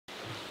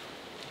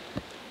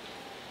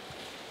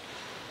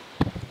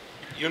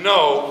You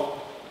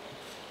know,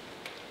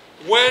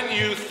 when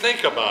you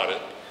think about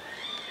it,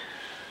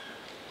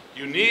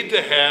 you need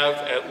to have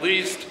at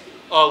least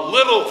a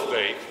little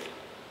faith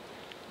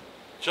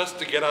just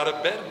to get out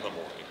of bed in the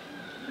morning.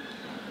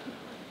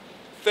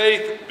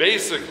 Faith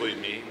basically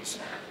means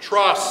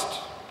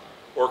trust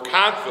or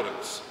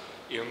confidence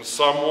in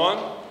someone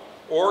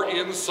or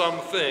in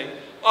something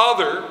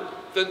other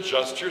than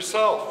just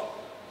yourself.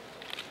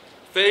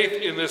 Faith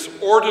in this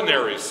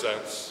ordinary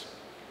sense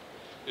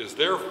is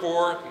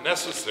therefore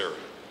necessary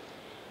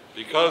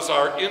because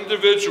our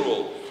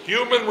individual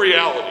human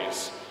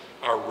realities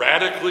are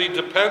radically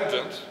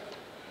dependent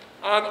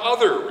on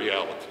other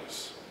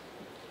realities.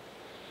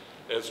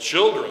 As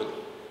children,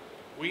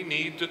 we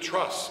need to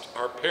trust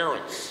our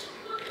parents,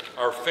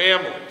 our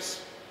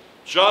families,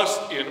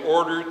 just in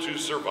order to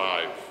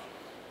survive.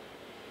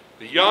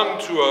 The young,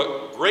 to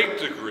a great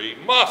degree,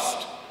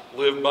 must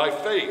live by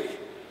faith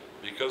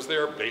because they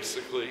are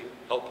basically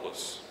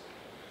helpless.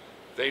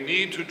 They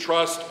need to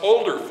trust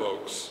older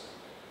folks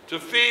to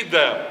feed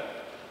them,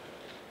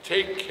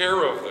 take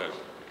care of them,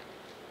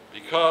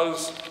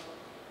 because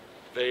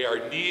they are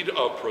in need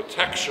of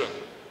protection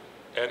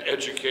and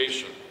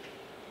education.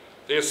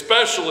 They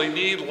especially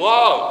need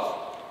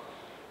love,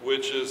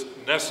 which is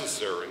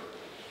necessary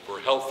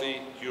for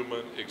healthy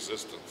human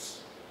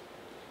existence.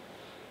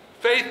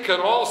 Faith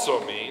can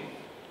also mean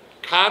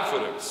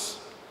confidence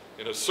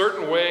in a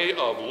certain way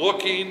of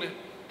looking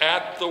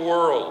at the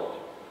world.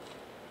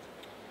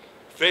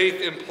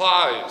 Faith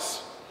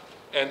implies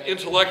an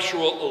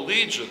intellectual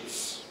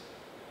allegiance,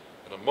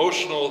 an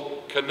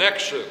emotional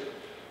connection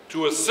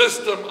to a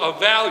system of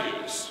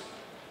values,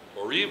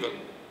 or even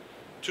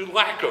to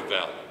lack of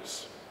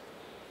values.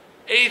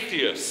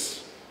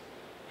 Atheists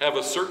have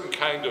a certain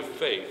kind of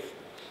faith,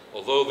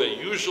 although they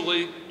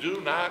usually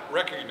do not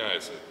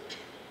recognize it.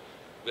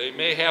 They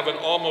may have an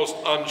almost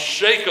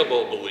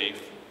unshakable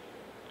belief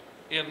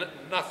in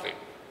nothing,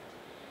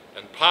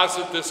 and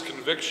posit this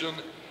conviction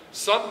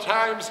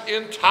sometimes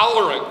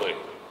intolerantly,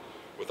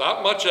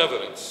 without much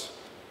evidence,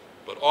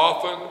 but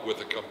often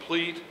with a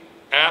complete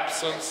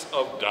absence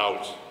of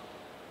doubt.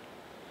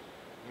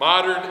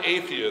 Modern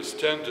atheists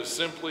tend to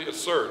simply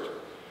assert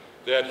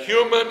that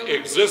human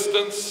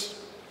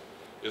existence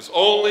is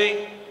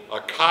only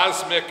a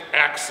cosmic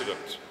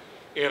accident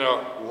in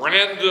a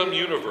random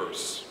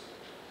universe,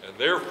 and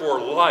therefore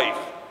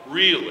life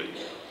really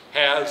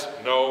has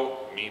no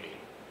meaning.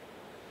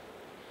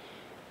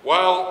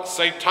 While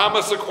St.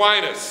 Thomas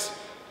Aquinas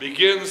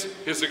begins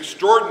his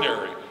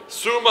extraordinary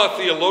Summa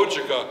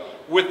Theologica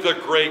with the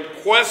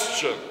great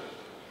question,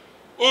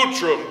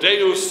 Utrum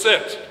Deus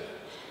sit,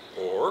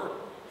 or,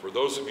 for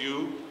those of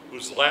you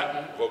whose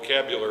Latin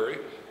vocabulary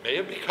may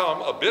have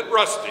become a bit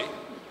rusty,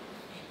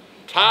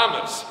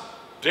 Thomas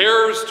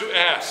dares to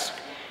ask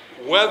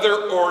whether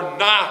or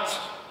not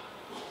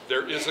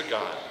there is a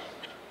God.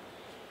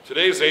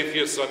 Today's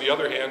atheists, on the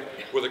other hand,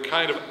 with a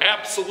kind of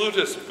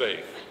absolutist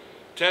faith,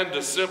 tend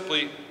to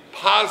simply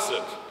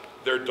posit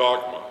their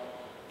dogma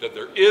that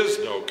there is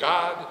no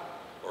God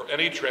or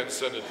any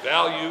transcendent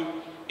value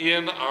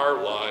in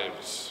our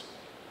lives.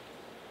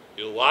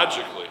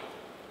 Illogically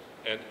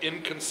and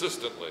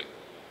inconsistently,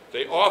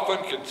 they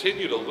often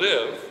continue to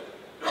live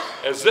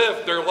as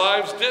if their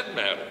lives did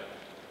matter,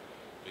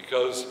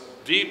 because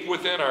deep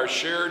within our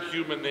shared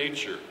human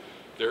nature,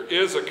 there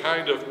is a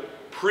kind of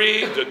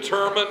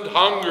predetermined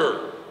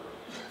hunger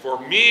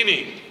for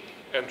meaning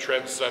and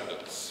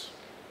transcendence.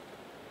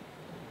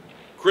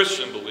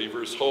 Christian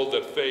believers hold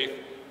that faith,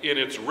 in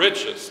its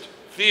richest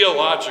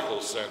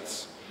theological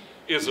sense,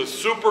 is a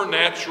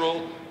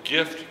supernatural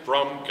gift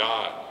from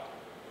God.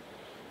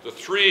 The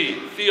three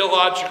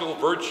theological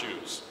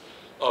virtues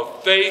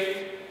of faith,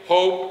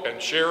 hope, and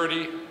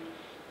charity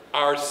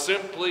are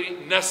simply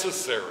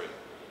necessary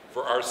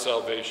for our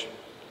salvation.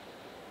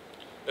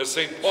 As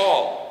St.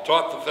 Paul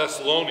taught the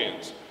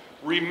Thessalonians,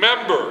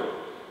 remember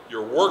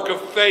your work of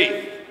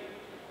faith,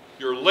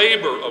 your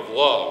labor of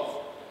love,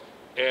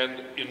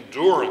 and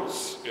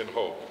endurance in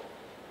hope.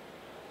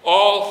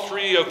 All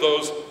three of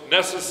those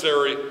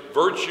necessary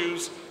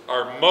virtues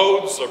are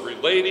modes of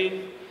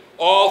relating.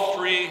 All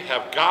three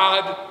have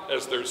God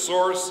as their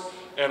source,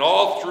 and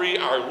all three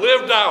are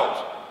lived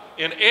out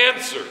in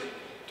answer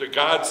to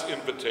God's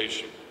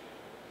invitation.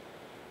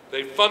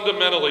 They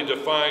fundamentally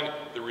define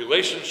the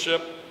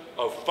relationship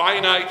of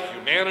finite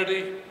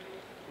humanity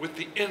with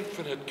the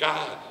infinite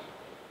God.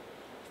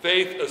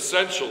 Faith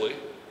essentially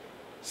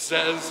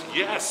says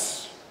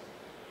yes.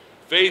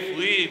 Faith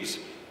leads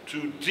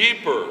to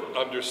deeper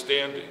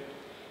understanding.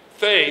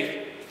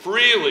 Faith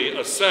freely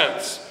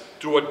assents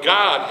to what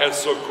God has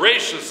so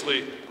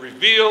graciously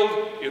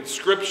revealed in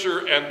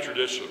Scripture and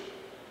tradition.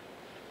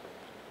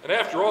 And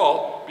after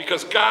all,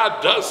 because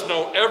God does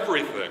know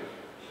everything,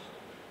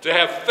 to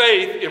have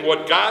faith in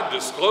what God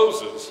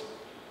discloses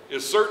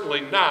is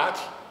certainly not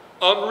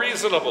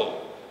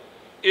unreasonable.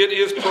 It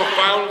is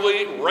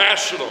profoundly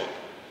rational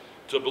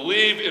to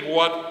believe in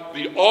what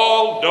the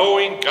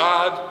all-knowing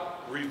God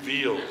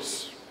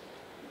reveals.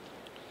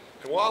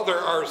 And while there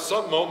are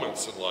some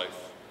moments in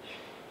life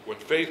when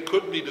faith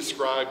could be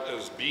described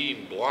as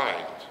being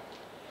blind.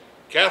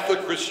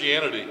 Catholic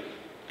Christianity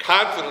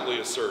confidently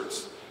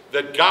asserts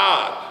that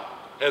God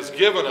has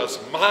given us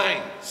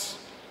minds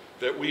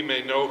that we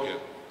may know him,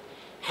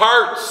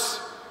 hearts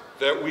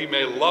that we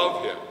may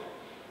love him,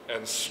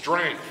 and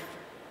strength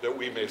that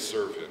we may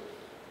serve him.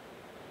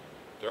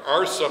 There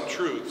are some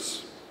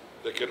truths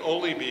that can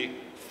only be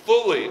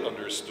fully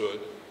understood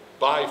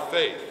by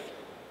faith.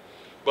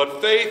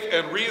 But faith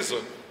and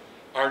reason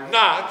are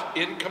not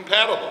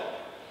incompatible.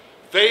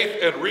 Faith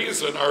and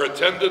reason are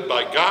intended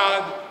by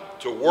God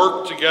to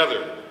work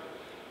together.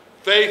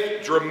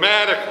 Faith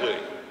dramatically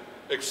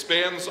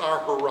expands our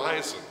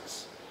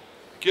horizons,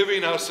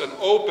 giving us an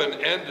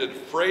open-ended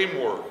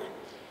framework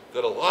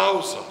that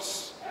allows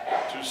us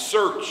to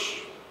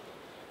search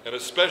and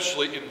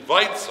especially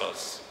invites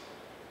us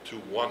to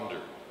wonder.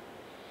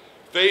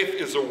 Faith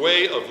is a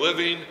way of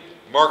living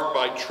marked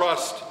by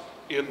trust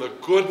in the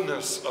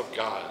goodness of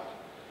God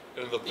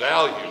and the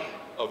value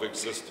of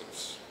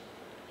existence.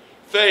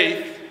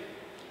 Faith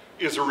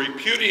is a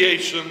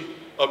repudiation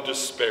of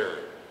despair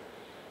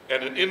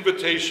and an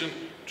invitation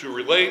to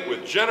relate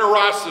with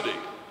generosity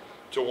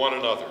to one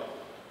another.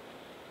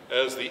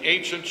 As the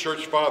ancient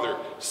church father,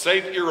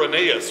 Saint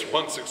Irenaeus,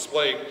 once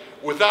explained,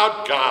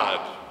 without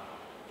God,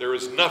 there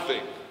is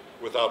nothing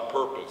without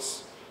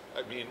purpose.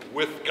 I mean,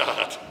 with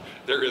God,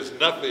 there is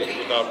nothing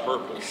without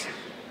purpose,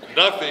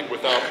 nothing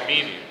without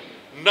meaning,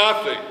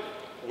 nothing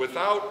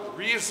without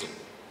reason.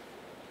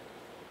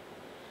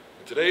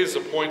 In today's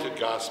appointed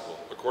gospel,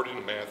 according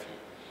to Matthew,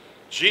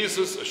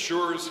 Jesus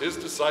assures his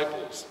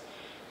disciples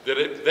that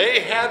if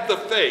they had the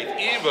faith,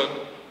 even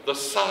the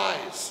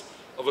size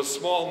of a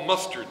small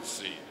mustard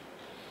seed,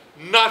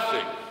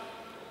 nothing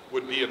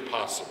would be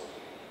impossible.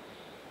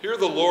 Here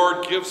the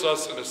Lord gives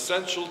us an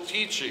essential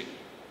teaching.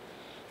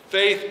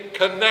 Faith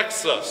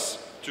connects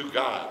us to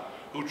God,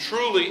 who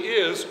truly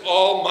is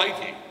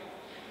almighty.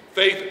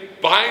 Faith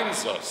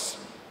binds us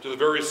to the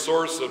very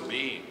source of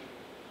being,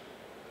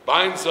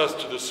 binds us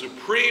to the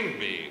supreme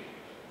being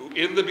who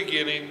in the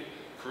beginning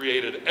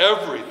created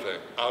everything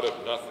out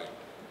of nothing.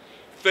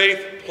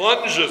 Faith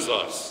plunges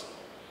us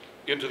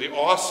into the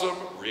awesome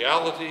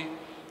reality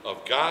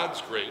of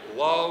God's great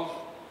love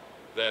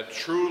that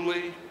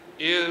truly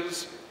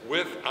is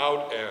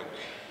without end.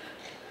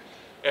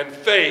 And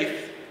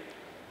faith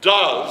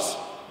does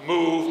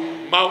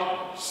move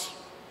mountains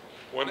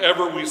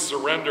whenever we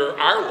surrender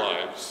our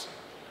lives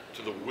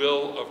to the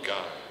will of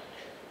God.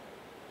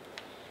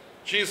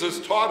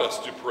 Jesus taught us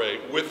to pray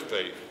with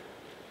faith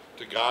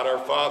to God our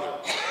Father.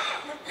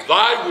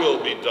 Thy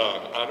will be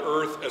done on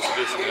earth as it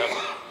is in heaven.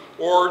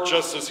 Or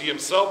just as he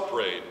himself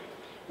prayed,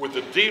 with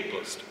the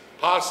deepest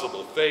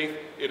possible faith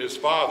in his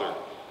Father,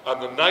 on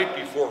the night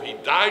before he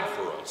died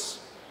for us,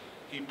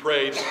 he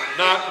prayed,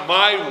 not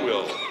my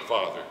will,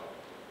 Father,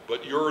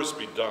 but yours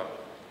be done.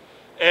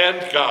 And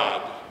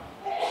God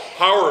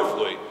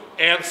powerfully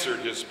answered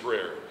his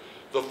prayer.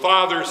 The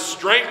Father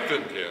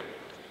strengthened him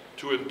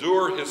to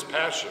endure his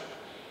passion,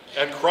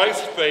 and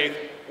Christ's faith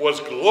was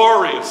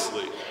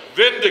gloriously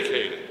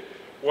vindicated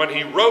when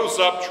he rose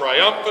up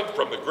triumphant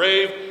from the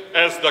grave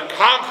as the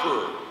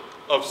conqueror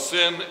of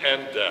sin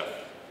and death.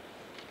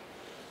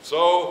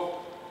 So,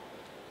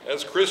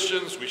 as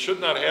Christians, we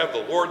should not have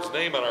the Lord's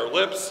name on our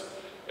lips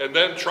and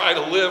then try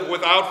to live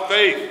without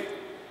faith.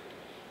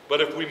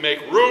 But if we make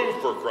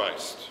room for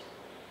Christ,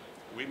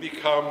 we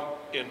become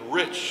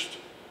enriched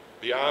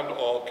beyond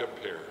all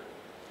compare.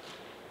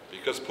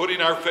 Because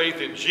putting our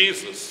faith in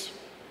Jesus,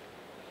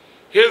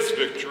 his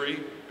victory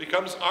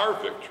becomes our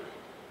victory.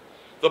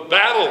 The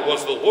battle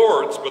was the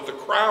Lord's, but the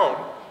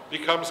crown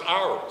becomes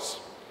ours.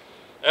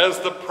 As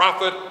the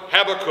prophet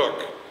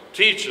Habakkuk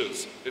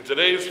teaches in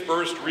today's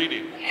first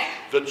reading,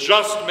 the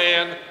just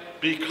man,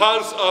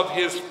 because of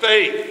his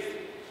faith,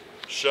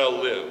 shall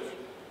live.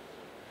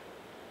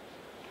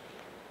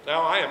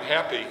 Now, I am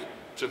happy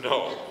to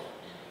know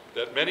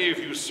that many of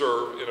you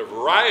serve in a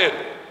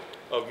variety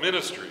of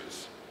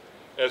ministries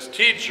as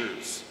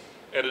teachers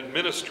and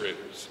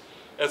administrators,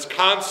 as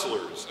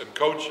counselors and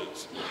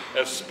coaches,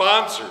 as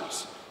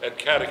sponsors and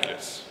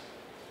catechists.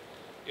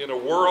 In a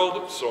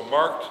world so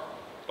marked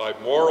by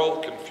moral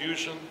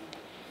confusion,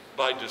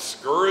 by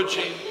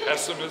discouraging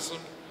pessimism,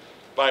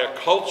 by a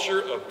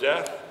culture of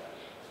death,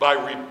 by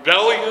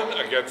rebellion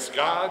against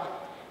God,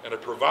 and a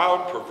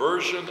profound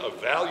perversion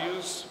of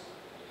values,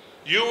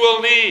 you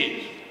will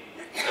need,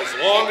 as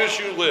long as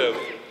you live,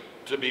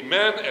 to be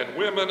men and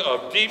women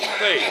of deep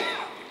faith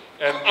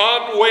and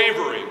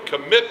unwavering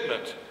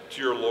commitment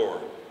to your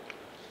Lord.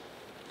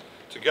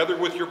 Together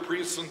with your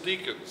priests and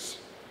deacons,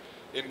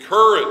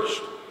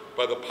 encouraged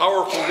by the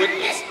powerful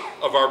witness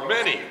of our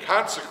many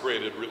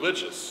consecrated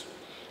religious,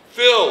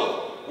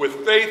 filled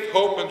with faith,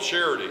 hope, and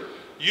charity,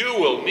 you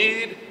will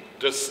need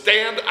to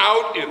stand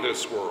out in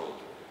this world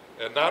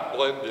and not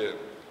blend in.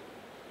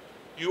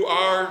 You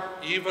are,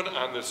 even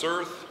on this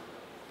earth,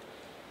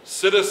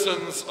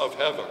 citizens of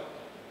heaven,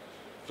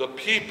 the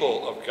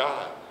people of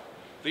God,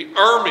 the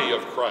army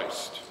of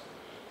Christ.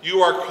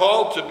 You are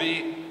called to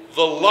be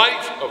the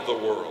light of the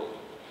world,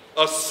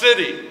 a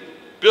city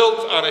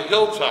built on a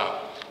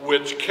hilltop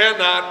which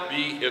cannot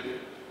be hidden.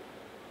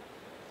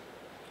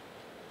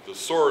 The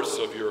source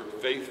of your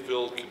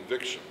faith-filled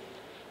conviction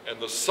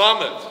and the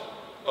summit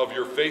of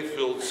your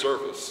faith-filled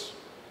service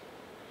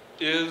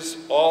is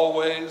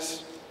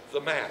always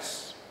the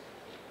Mass.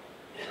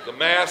 The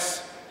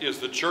Mass is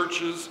the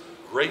Church's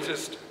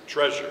greatest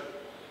treasure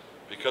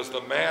because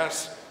the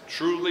Mass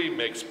truly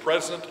makes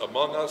present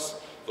among us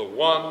the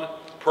one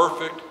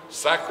perfect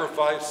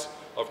sacrifice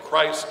of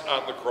Christ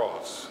on the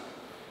cross.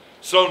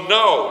 So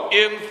know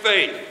in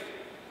faith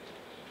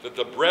that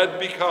the bread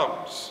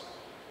becomes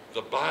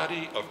the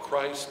body of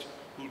Christ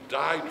who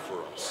died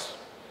for us,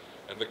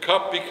 and the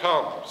cup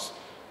becomes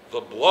the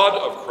blood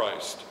of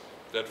Christ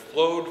that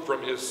flowed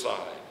from his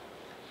side.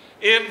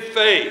 In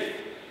faith,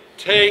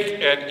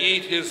 take and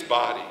eat his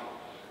body,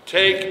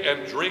 take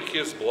and drink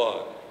his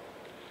blood,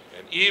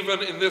 and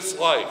even in this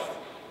life,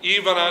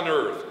 even on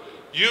earth,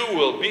 you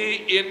will be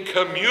in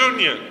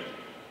communion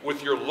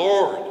with your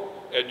Lord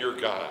and your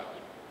God.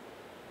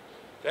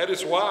 That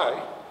is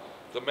why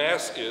the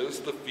Mass is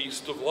the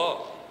feast of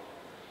love.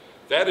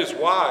 That is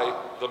why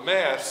the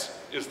Mass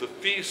is the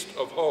feast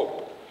of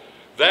hope.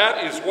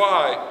 That is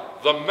why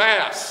the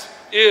Mass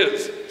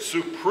is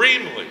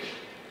supremely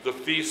the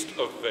feast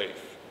of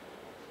faith.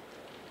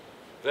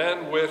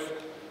 Then,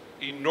 with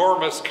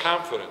enormous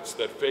confidence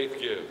that faith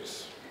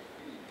gives,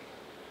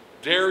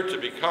 dare to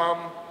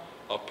become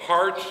a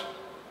part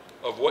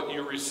of what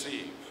you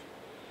receive.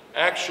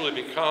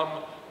 Actually become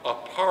a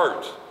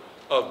part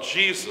of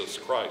Jesus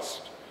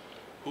Christ,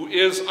 who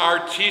is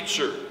our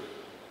teacher,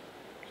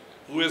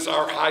 who is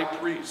our high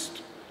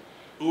priest,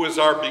 who is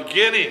our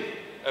beginning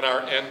and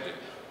our ending,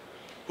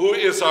 who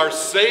is our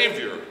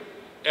Savior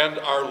and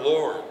our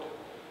Lord,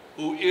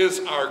 who is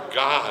our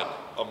God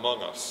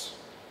among us.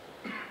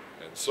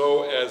 And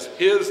so, as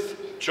his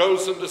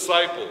chosen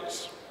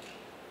disciples,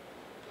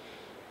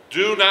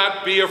 do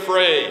not be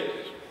afraid.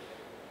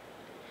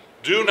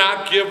 Do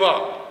not give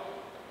up.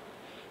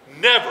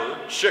 Never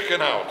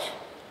chicken out.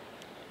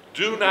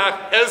 Do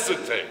not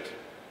hesitate,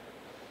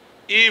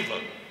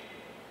 even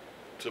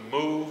to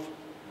move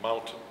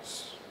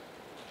mountains.